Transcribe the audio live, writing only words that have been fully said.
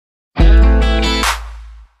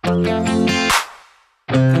Chasing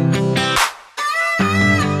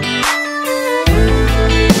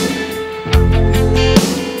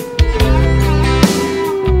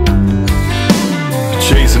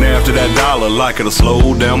after that dollar like it'll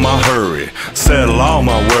slow down my hurry. Settle all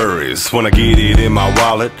my worries when I get it in my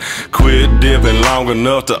wallet. Quit dipping long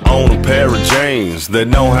enough to own a pair of jeans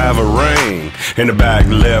that don't have a ring in the back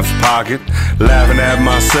left pocket. Laughing at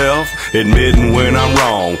myself, admitting when I'm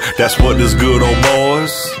wrong. That's what this good old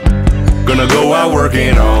boy's gonna go out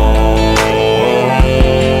working on.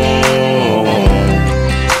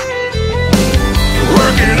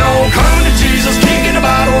 Working on, coming to Jesus, kicking the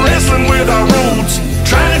bottle, wrestling with our roots.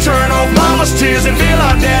 Trying to turn off mama's tears and fill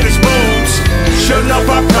our daddy's boots. Shutting up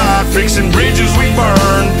our pride, fixing bridges we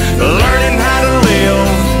burn. Learning how to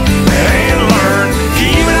live and learn.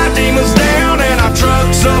 Keeping our demons down and our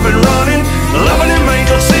trucks up and running. Loving them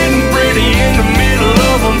angels sitting pretty in the middle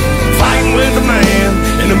of them. Fighting with the man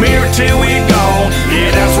in the mirror till we gone.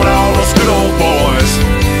 Yeah, that's what all those good old boys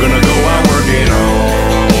gonna go out working on.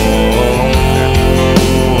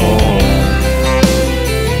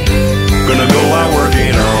 Gonna go out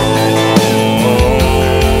working on.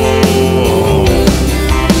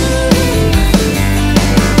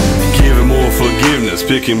 Giving more forgiveness,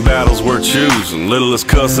 picking battles we're choosing. Little is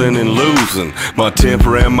cussing and losing my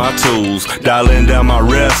temper and my tools. Dialing down my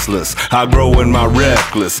restless, outgrowing my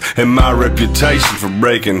reckless, and my reputation for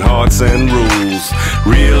breaking hearts and rules.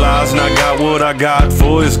 Realizing I got what I got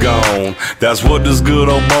for it's gone. That's what this good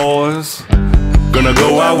old boys gonna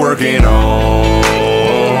go out working on.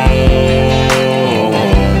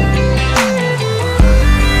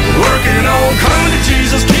 Coming to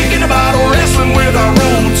Jesus, kicking the bottle, wrestling with our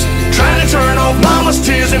roots. Trying to turn off mama's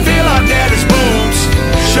tears and fill our daddy's boots.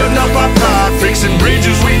 Shutting up our pride, fixing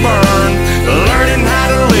bridges we burn. Learning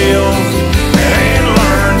how to live and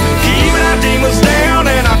learn. Keeping our demons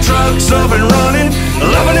down and our trucks up and running.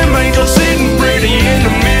 Loving them angels sitting pretty in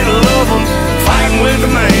the middle of them. Fighting with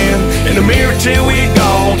the man in the mirror till we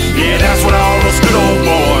gone. Yeah, that's what all those good old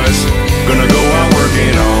boys gonna go out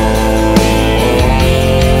working on.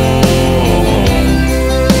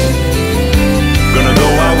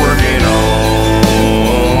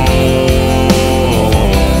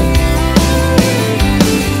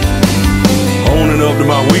 Up to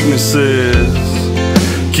my weaknesses,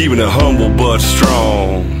 keeping it humble but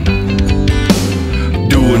strong.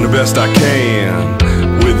 Doing the best I can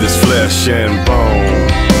with this flesh and bone.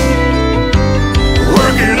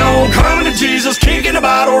 Working on, coming to Jesus, kicking the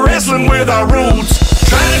bottle, wrestling with our roots.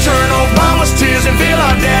 Trying to turn off mama's tears and fill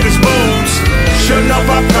our daddy's boots. Shutting up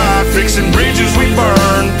our pride, fixing bridges we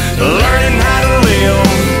burn. Learning how to live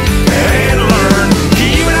and learn.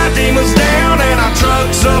 Keeping our demons down and our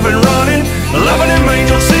trucks up and running. Loving them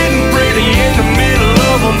angels sitting pretty in the middle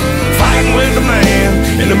of them. Fighting with the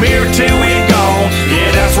man in the mirror till we gone.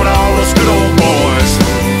 Yeah, that's what all those good old boys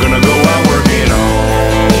gonna go out working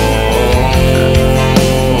on.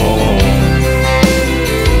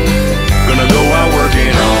 Gonna go out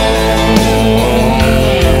working on.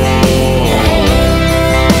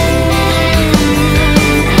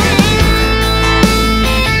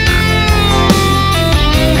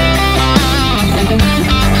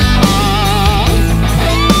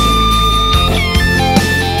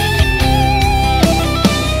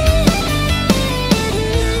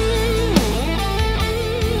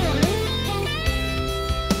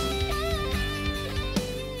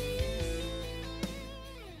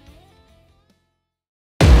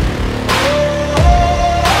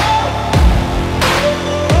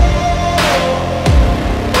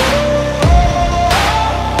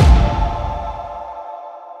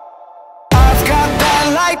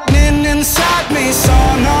 Inside me,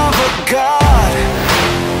 son of a god.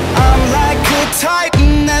 I'm like a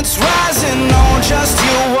titan that's rising, oh just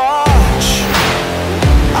you watch.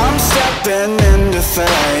 I'm stepping into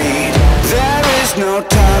fate, there is no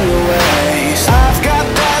time to waste. I've got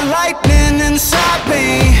that lightning inside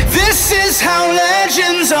me, this is how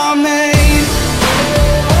legends are made.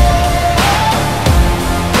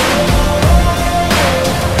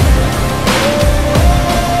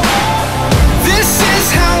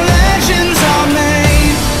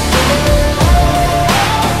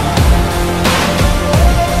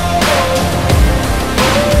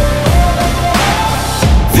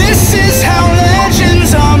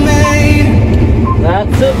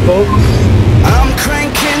 I'm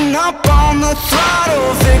cranking up on the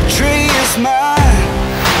throttle, victory is mine.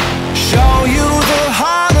 Show you the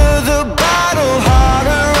harder the battle,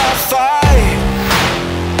 harder I fight.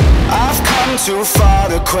 I've come too far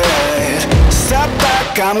to quit, step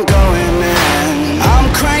back, I'm going in.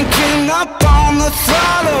 I'm cranking up on the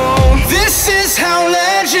throttle, this is how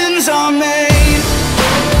legends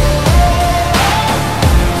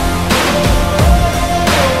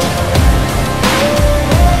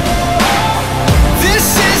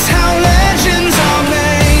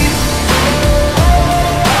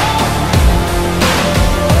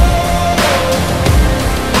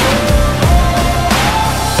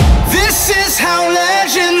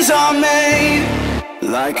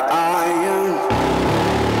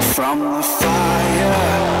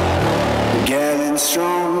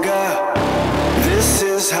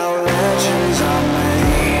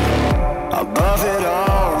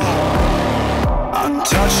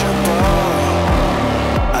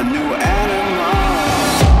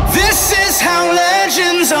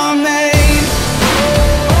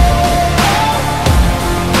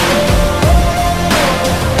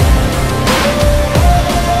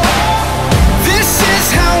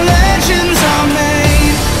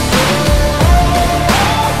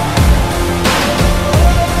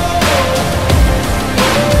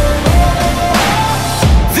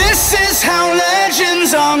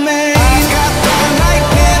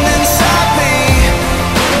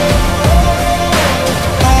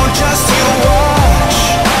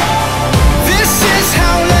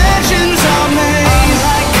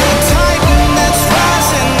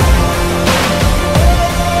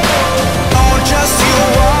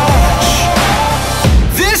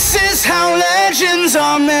dreams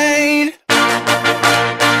are made.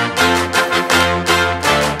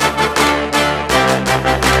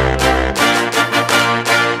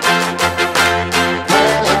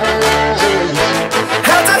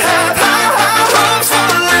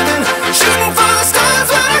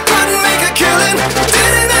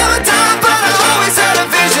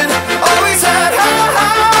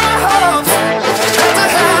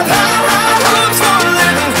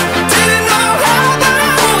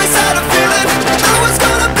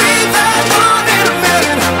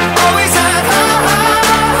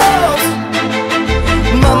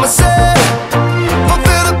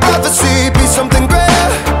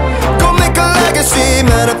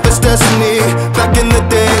 Destiny. Back in the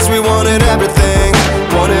days we wanted everything,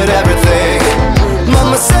 wanted everything.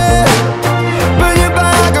 Mama said, burn your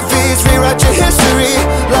biographies, rewrite your history,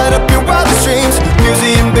 light up your wildest dreams,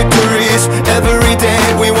 museum victories. Every day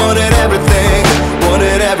we wanted everything,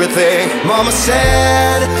 wanted everything. Mama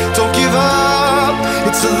said, don't give up,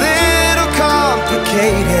 it's a little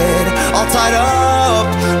complicated, all tied up,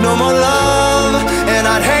 no more love, and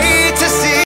I'd hate